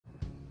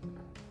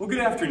Well, good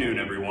afternoon,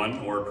 everyone,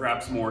 or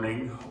perhaps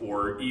morning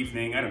or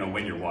evening. I don't know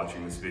when you're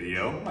watching this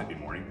video. Might be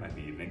morning, might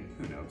be evening,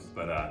 who knows.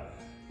 But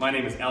my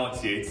name is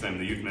Alex Yates. I'm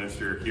the youth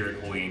minister here at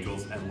Holy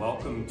Angels, and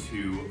welcome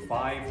to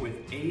 5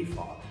 with a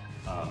Father.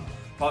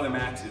 Father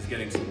Max is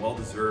getting some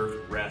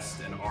well-deserved rest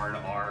and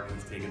R&R.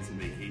 He's taking some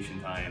vacation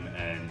time,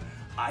 and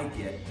I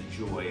get the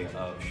joy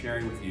of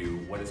sharing with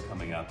you what is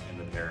coming up in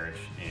the parish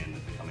in the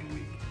coming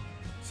week.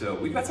 So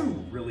we've got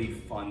some really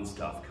fun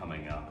stuff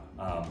coming up.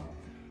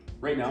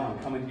 Right now, I'm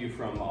coming to you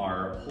from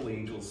our Holy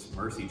Angels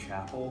Mercy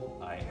Chapel.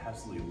 I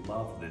absolutely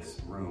love this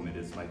room. It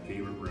is my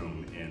favorite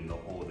room in the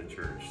whole of the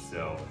church.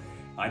 So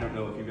I don't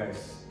know if you guys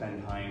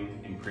spend time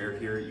in prayer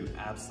here. You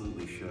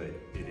absolutely should.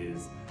 It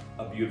is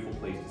a beautiful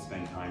place to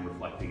spend time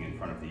reflecting in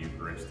front of the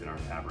Eucharist in our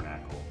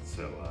tabernacle.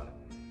 So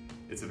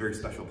it's a very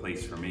special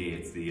place for me.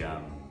 It's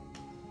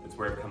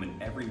where I've come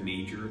in every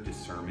major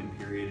discernment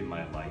period in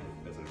my life,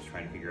 as I was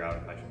trying to figure out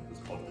if I was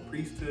called to the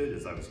priesthood,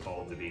 as I was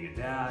called to being a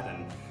dad,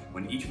 and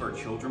when each of our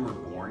children were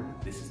born,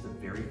 this is the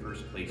very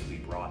first place we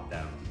brought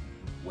them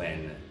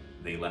when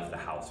they left the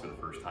house for the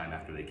first time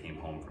after they came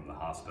home from the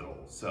hospital.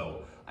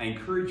 So I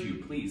encourage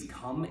you, please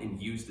come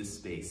and use this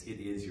space.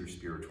 It is your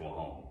spiritual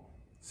home.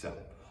 So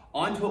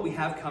on to what we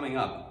have coming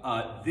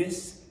up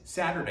this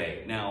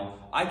Saturday. Now,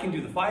 I can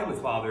do the 5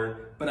 with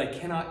Father, but I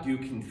cannot do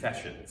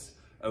confessions.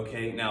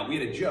 Okay, now we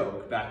had a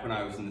joke back when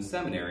I was in the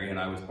seminary and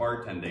I was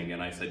bartending,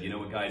 and I said, you know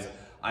what guys,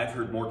 I've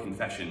heard more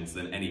confessions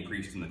than any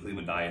priest in the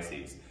Cleveland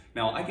Diocese.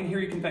 Now I can hear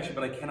your confession,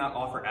 but I cannot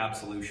offer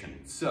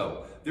absolution.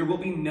 So there will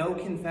be no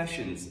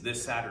confessions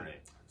this Saturday.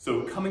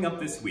 So coming up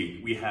this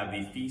week, we have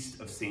the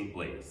Feast of St.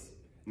 Blaise.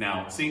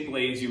 Now, St.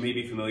 Blaise, you may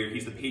be familiar,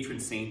 he's the patron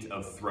saint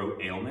of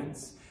throat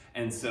ailments.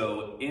 And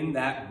so in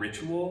that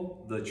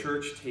ritual, the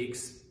church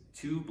takes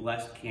 2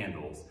 blessed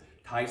candles,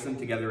 ties them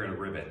together in a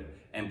ribbon,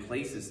 and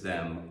places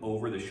them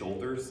over the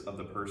shoulders of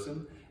the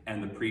person,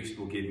 and the priest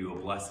will give you a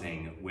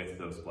blessing with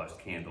those blessed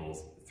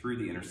candles through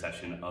the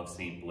intercession of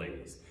St.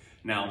 Blaise.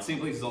 Now, St.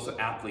 Blaise is also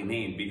aptly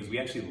named because we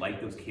actually light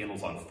those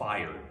candles on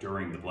fire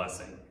during the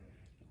blessing.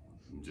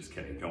 I'm just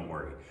kidding, don't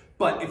worry.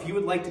 But if you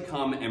would like to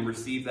come and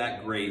receive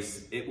that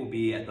grace, it will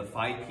be at the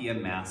 5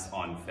 p.m. Mass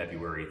on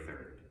February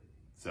 3rd.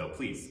 So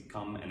please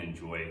come and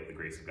enjoy the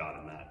grace of God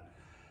in that.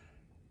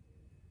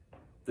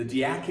 The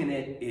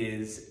diaconate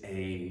is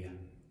a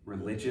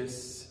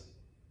religious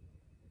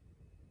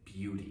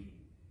beauty.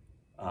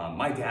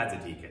 My dad's a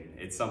deacon.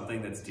 It's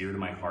something that's dear to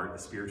my heart, the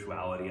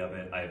spirituality of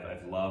it.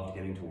 I've loved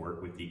getting to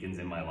work with deacons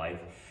in my life,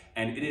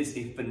 and it is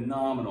a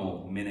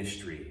phenomenal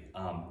ministry.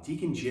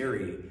 Deacon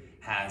Jerry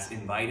has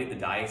invited the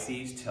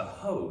diocese to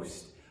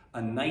host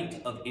a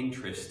night of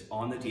interest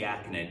on the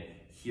diaconate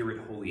here at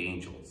Holy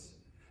Angels.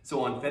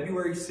 So on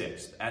February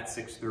 6th at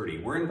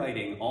 6:30, we're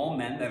inviting all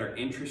men that are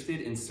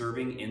interested in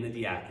serving in the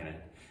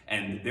diaconate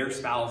and their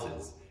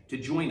spouses to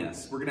join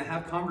us. We're going to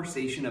have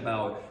conversation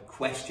about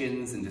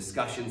questions and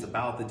discussions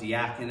about the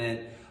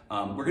diaconate.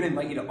 We're going to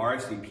invite you to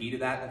RSVP to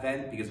that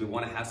event because we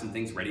want to have some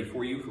things ready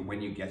for you for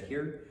when you get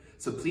here.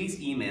 So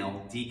please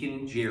email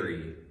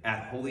deaconjerry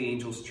at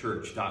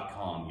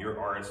holyangelschurch.com, your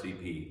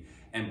RSVP,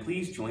 and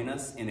please join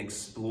us in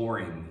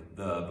exploring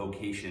the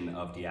vocation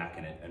of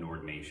diaconate and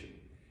ordination.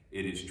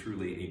 It is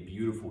truly a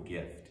beautiful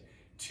gift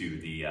to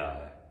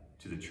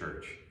the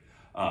church.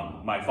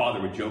 My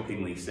father would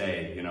jokingly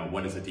say, you know,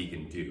 what does a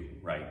deacon do,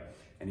 right?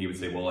 And he would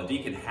say, well, a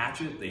deacon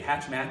they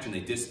hatch, match, and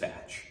they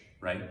dispatch,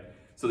 right?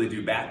 So they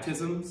do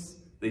baptisms,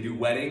 they do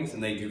weddings,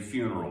 and they do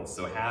funerals.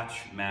 So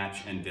hatch,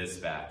 match, and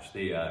dispatch.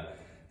 They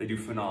do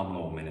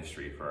phenomenal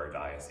ministry for our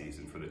diocese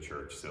and for the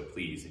church. So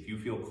please, if you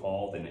feel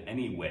called in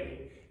any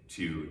way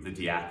to the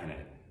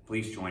diaconate,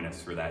 please join us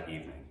for that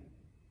evening.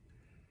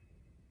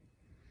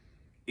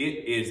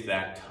 It is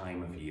that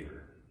time of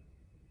year.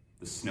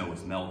 The snow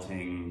is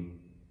melting.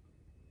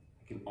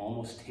 I can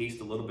almost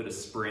taste a little bit of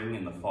spring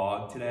in the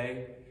fog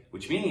today,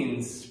 which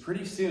means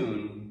pretty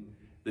soon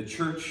the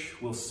church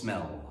will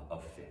smell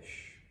of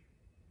fish.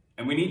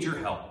 And we need your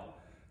help.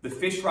 The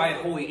Fish Fry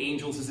at Holy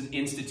Angels is an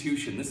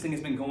institution. This thing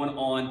has been going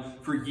on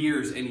for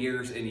years and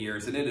years and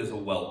years, and it is a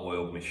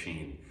well-oiled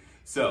machine.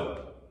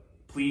 So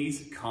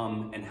please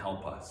come and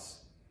help us.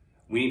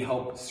 We need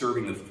help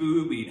serving the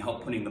food. We need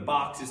help putting the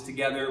boxes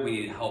together.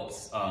 We need help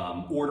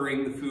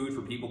ordering the food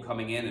for people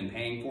coming in and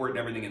paying for it and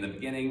everything in the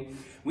beginning.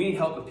 We need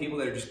help with people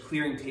that are just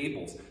clearing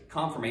tables.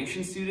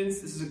 Confirmation students,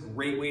 this is a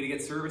great way to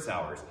get service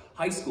hours.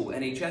 High school,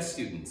 NHS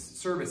students,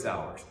 service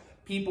hours.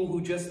 People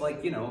who just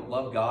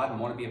love God and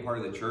want to be a part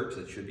of the church.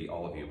 That should be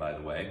all of you, by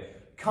the way.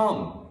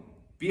 Come,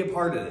 be a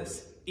part of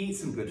this. Eat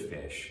some good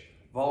fish.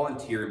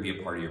 Volunteer and be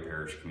a part of your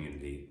parish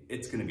community.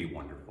 It's going to be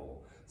wonderful.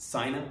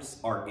 Sign-ups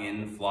are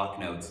in Flock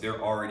Notes.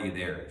 They're already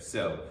there.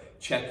 So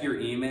check your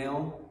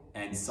email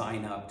and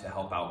sign up to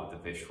help out with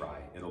the Fish Fry.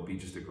 It'll be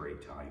just a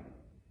great time.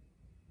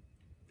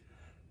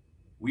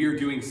 We are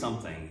doing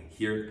something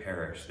here at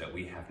Parish that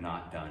we have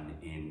not done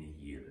in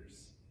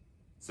years.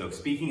 So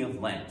speaking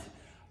of Lent,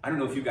 I don't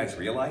know if you guys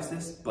realize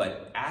this,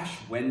 but Ash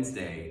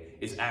Wednesday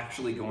is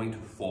actually going to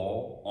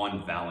fall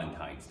on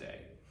Valentine's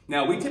Day.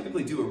 Now, we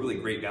typically do a really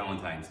great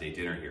Valentine's Day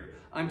dinner here.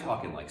 I'm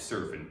talking like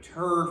surf and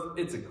turf.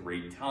 It's a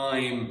great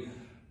time.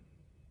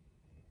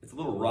 It's a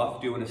little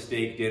rough doing a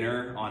steak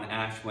dinner on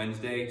Ash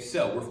Wednesday,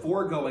 so we're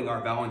foregoing our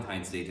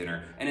Valentine's Day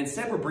dinner, and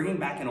instead we're bringing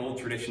back an old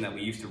tradition that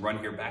we used to run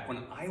here back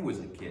when I was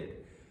a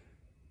kid.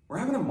 We're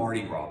having a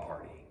Mardi Gras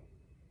party.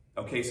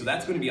 Okay, so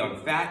that's going to be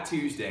on Fat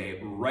Tuesday,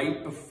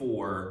 right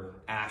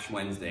before Ash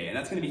Wednesday, and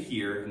that's going to be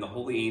here in the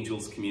Holy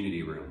Angels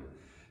Community Room.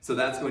 So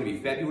that's going to be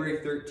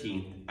February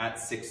 13th at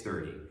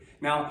 6:30.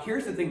 Now,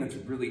 here's the thing that's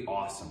really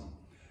awesome.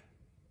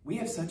 We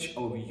have such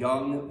a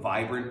young,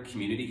 vibrant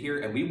community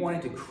here, and we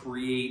wanted to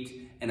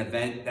create an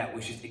event that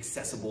was just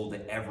accessible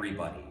to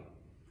everybody.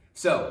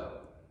 So,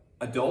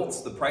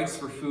 adults, the price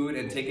for food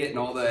and ticket and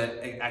all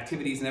the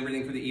activities and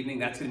everything for the evening,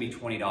 that's going to be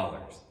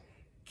 $20.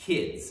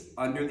 Kids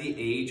under the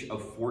age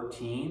of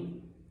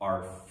 14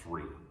 are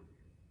free.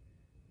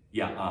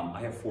 Yeah,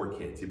 I have 4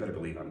 kids. You better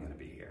believe I'm going to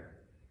be here.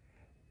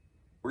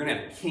 We're going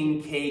to have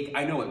king cake.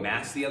 I know at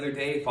Mass the other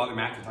day, Father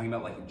Max was talking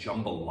about like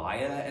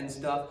jambalaya and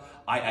stuff.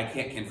 I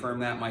can't confirm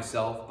that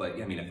myself, but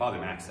I mean, if Father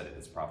Max said it,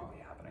 it's probably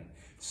happening.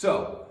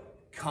 So,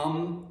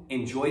 come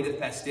enjoy the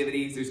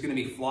festivities. There's going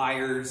to be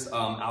flyers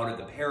out at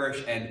the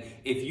parish, and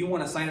if you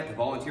want to sign up to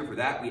volunteer for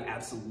that, we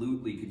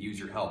absolutely could use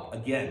your help.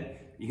 Again,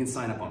 you can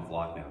sign up on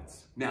Vlog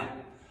Notes. Now,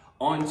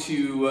 on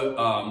to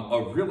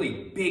a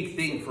really big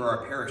thing for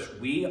our parish.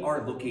 We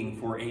are looking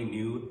for a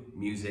new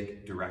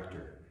music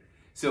director.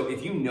 So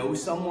if you know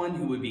someone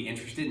who would be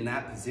interested in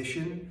that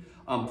position,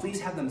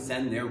 please have them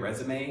send their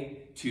resume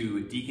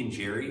to Deacon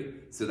Jerry.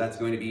 So that's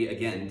going to be,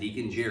 again,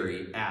 Deacon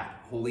Jerry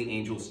at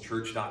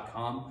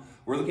holyangelschurch.com.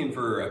 We're looking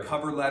for a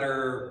cover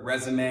letter,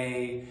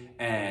 resume,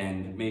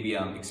 and maybe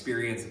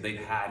experience that they've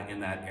had in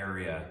that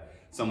area.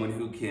 Someone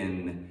who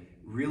can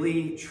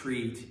really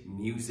treat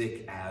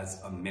music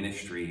as a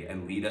ministry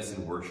and lead us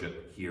in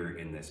worship here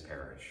in this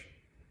parish.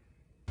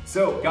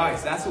 So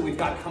guys, that's what we've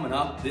got coming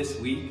up this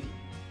week.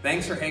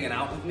 Thanks for hanging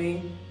out with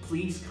me.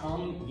 Please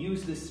come,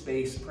 use this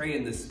space, pray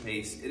in this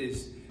space. It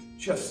is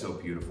just so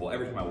beautiful.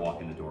 Every time I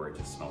walk in the door, it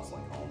just smells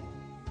like home.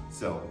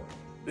 So,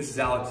 this is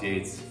Alex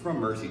Yates from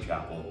Mercy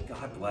Chapel.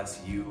 God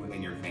bless you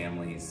and your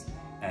families.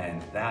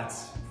 And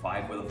that's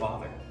 5 with a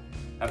Father.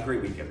 Have a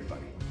great week,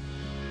 everybody.